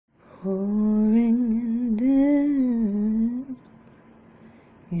pouring in depth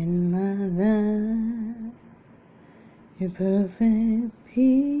in my life, your perfect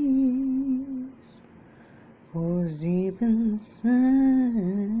peace pours deep inside.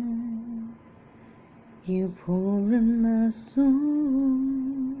 You pour in my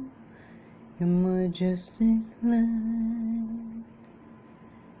soul your majestic light.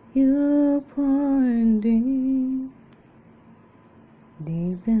 You pour in deep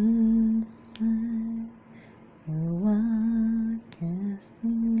inside. You are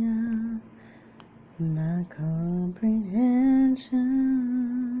casting out my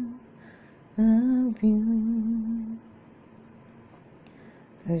comprehension of you.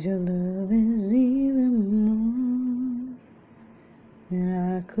 'Cause your love is even more than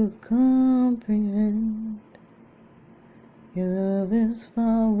I could comprehend. Your love is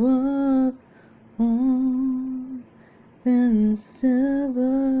far worth more than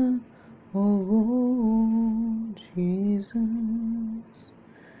silver or gold, Jesus.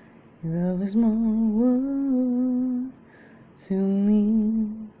 Your love is more worth to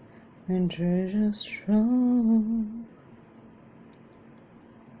me than treasure strong.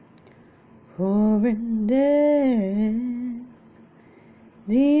 Pouring death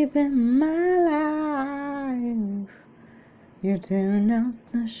deep in my life, you're tearing out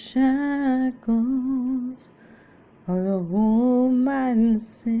the shackles of the whole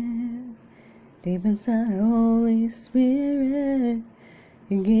mindset. Deep inside, Holy Spirit,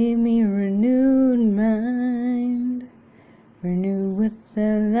 you gave me a renewed mind, renewed with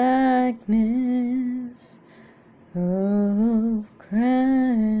the likeness of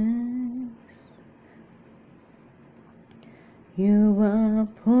Christ. You are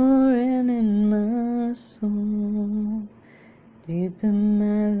pouring in my soul, deep in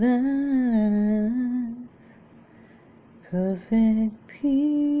my life. Perfect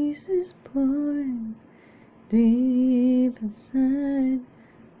peace is pouring deep inside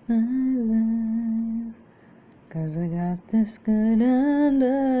my life. 'Cause I got this good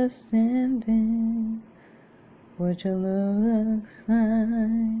understanding what your love looks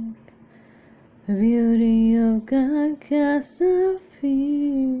like. The beauty of God casts I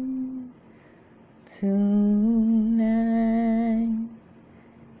feel tonight.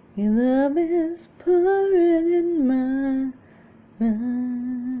 Your love is pouring in my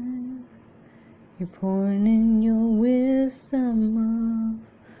life. You're pouring in your wisdom of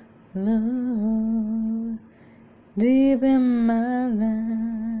love deep in my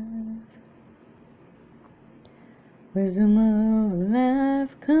life. Wisdom of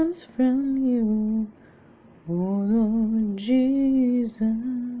life comes from you, oh Lord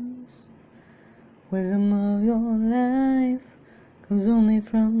Jesus. Wisdom of your life comes only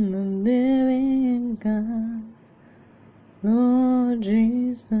from the living God, Lord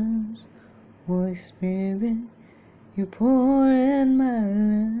Jesus. Holy Spirit, you pour in my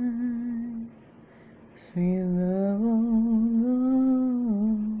life. Sweet love, oh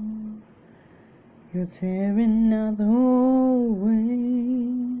Lord, you're tearing out the whole way.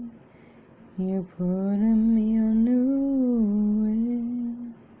 You're putting me a new way.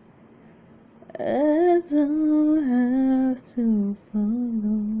 I don't have to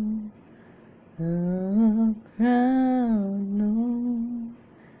follow the crowd, no.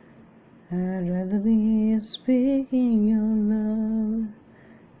 I'd rather be speaking your love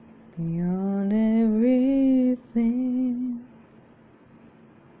beyond everything.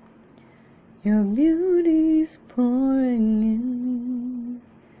 Your beauty's pouring in me.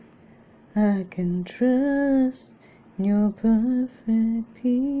 I can trust in your perfect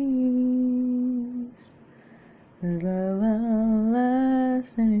peace. 'Cause love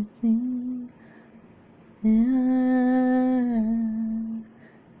outlasts anything. Yeah.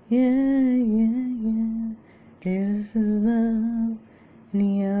 Jesus is love, and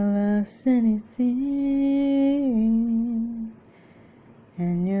he outlasts anything.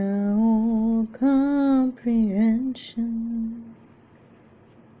 And your whole comprehension